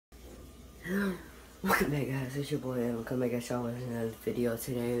Welcome back, guys. It's your boy Evan coming back at y'all with another video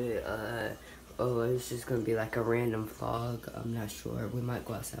today. It's just gonna be like a random vlog. I'm not sure. We might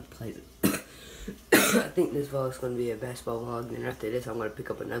go outside and play. I think this vlog is gonna be a basketball vlog. Then after this, I'm gonna pick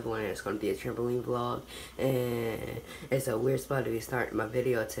up another one, and it's gonna be a trampoline vlog. And it's a weird spot to be starting my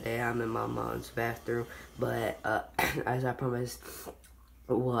video today. I'm in my mom's bathroom, but as I promised,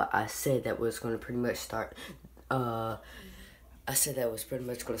 well, I said that was gonna pretty much start. I said that was pretty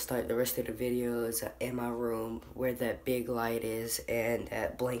much going to start the rest of the videos in my room where that big light is and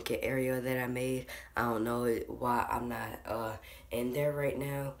that blanket area that I made. I don't know why I'm not in there right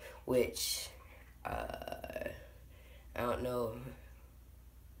now, which I don't know.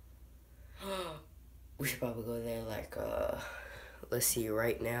 We should probably go there like let's see,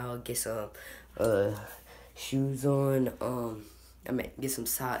 right now, get some shoes on. I mean, get some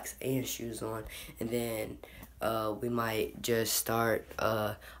socks and shoes on, and then we might just start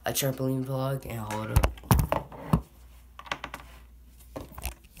a trampoline vlog. And hold up.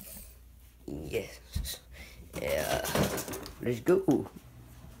 Yes. Yeah. Let's go.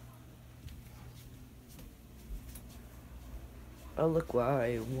 Oh, look, wow,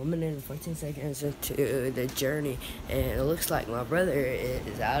 a woman in 14 seconds into the journey, and it looks like my brother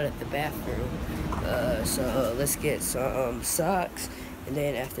is out at the bathroom. So let's get some socks, and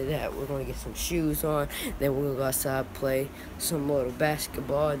then after that, we're gonna get some shoes on. Then we're gonna go outside, play some little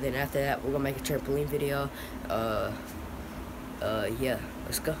basketball. And then after that, we're gonna make a trampoline video. Yeah,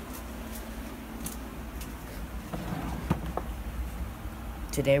 let's go.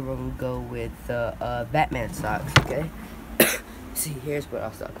 Today we're gonna go with Batman socks, okay? See, here's what I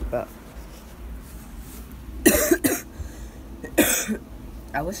was talking about.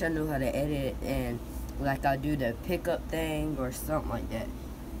 I wish I knew how to edit and like I'll do the pickup thing or something like that,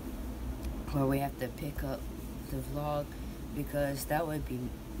 where we have to pick up the vlog, because that would be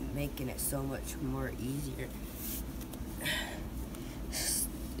making it so much more easier.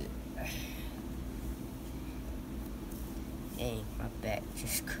 Dang, my back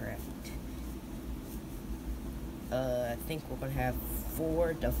just cracked. I think we're gonna have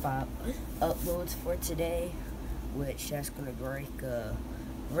 4 to 5 uploads for today, which that's gonna break a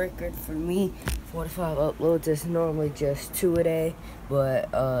record for me. 4 to 5 uploads is normally just 2 a day, but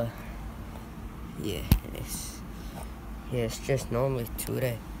yeah, it's just normally 2 a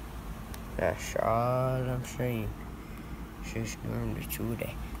day. That's all I'm saying. It's just normally 2 a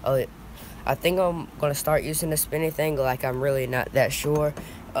day. Oh, yeah. I think I'm gonna start using the spinning thing. Like, I'm really not that sure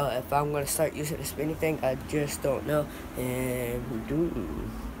if I'm gonna start using the spinning thing. I just don't know. And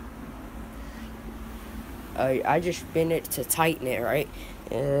I just spin it to tighten it, right?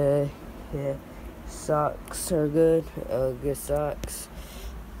 Yeah, socks are good. Good socks.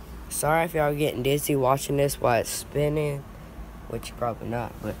 Sorry if y'all getting dizzy watching this while it's spinning, which you're probably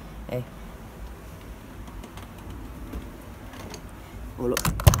not. But hey, oh look.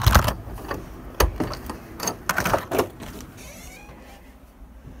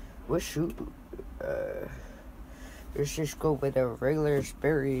 What shoe? Let's just go with a regular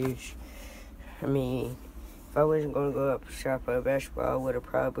Sperry's. I mean, if I wasn't gonna go up shop at basketball, I would have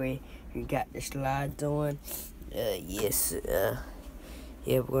probably got the slides on. Yes.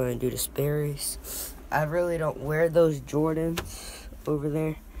 Yeah, we're gonna do the Sperry's. I really don't wear those Jordans over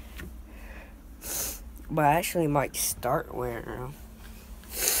there, but I actually might start wearing them.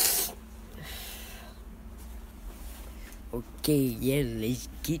 Okay, yeah, let's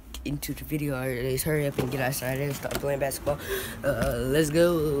get into the video. Let's hurry up and get outside and start playing basketball. Let's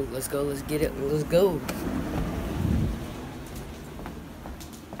go, let's get it, let's go.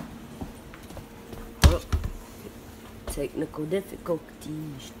 Oh, technical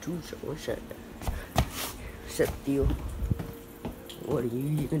difficulties. What's up? What's up, deal? What are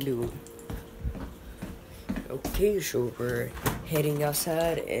you even doing? Okay, so we're heading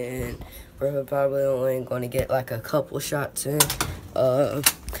outside, and we're probably only going to get like a couple shots in.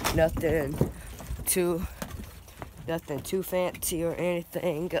 Nothing too fancy or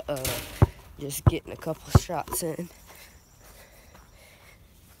anything. Just getting a couple shots in.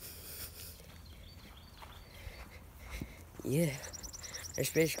 Yeah, that's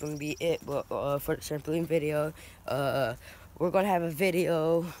basically gonna be it. But for the trampoline video, we're gonna have a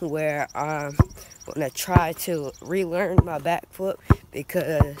video where I'm gonna try to relearn my backflip,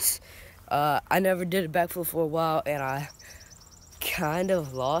 because I never did a backflip for a while and I kind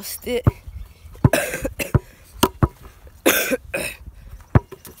of lost it.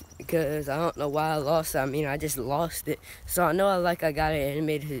 Because I don't know why I lost it. I mean, I just lost it. So I know I got it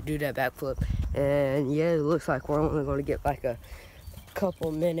animated to do that backflip. And yeah, it looks like we're only gonna get like a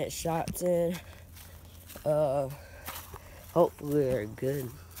couple minute shots in. Hopefully they're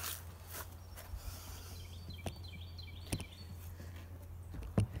good.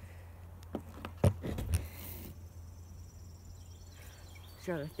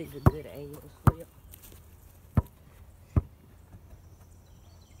 trying to think of good angles for you.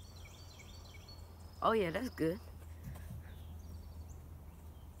 Oh yeah, that's good.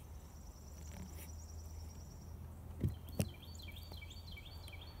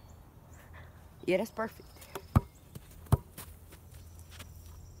 Yeah, that's perfect.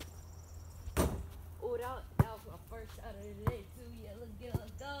 Oh, that was my first shot of the day too. Yeah, let's get it,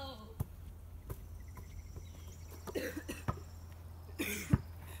 let's go.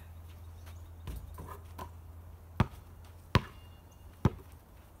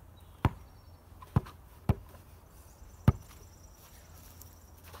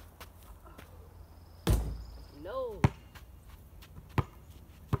 No.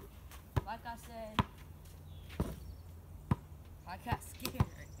 Like I said, I got scared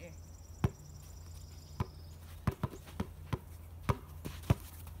right there.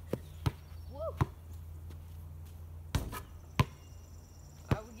 Woo.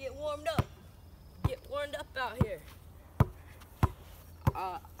 Alright, we get warmed up. Get warmed up out here.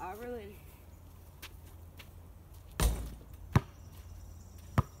 I really...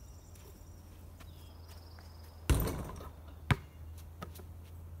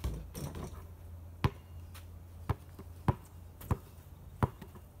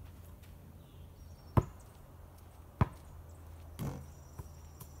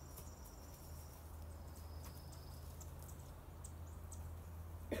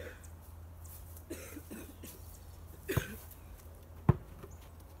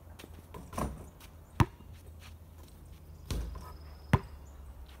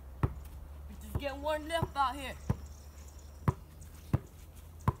 Get warmed up out here.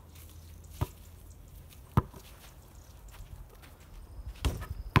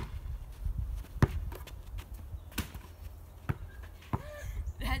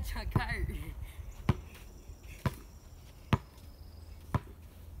 That truck hurt.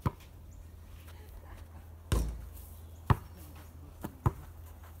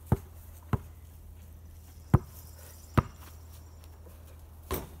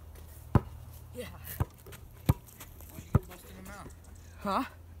 Yeah. Huh?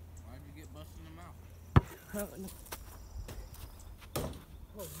 Why'd you get busted in the mouth? I don't know. Oh,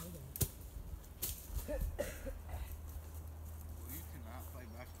 hold on. Well, you cannot play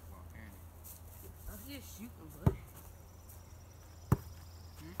basketball, can you? I'm just shooting, bud.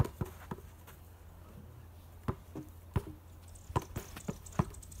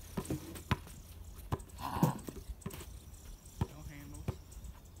 No handles.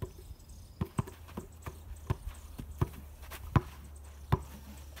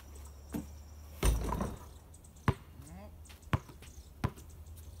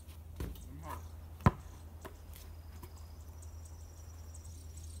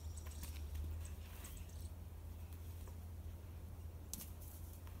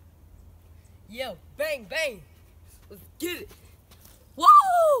 Yo, bang, bang. Let's get it.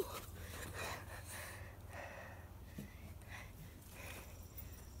 Whoa!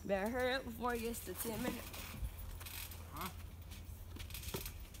 Better hurry up before it gets to 10 minutes. Huh?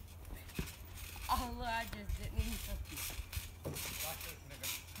 Oh, look, I just didn't even something. Watch this, nigga.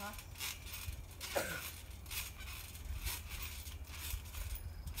 Huh?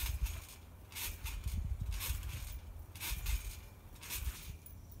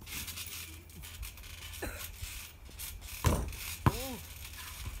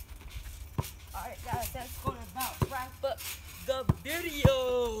 Alright guys, that's gonna about wrap up the video.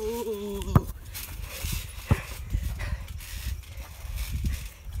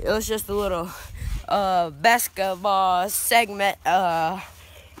 It was just a little basketball segment. Yeah,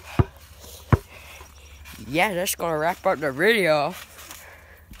 that's gonna wrap up the video.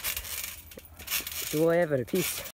 Do whatever, peace.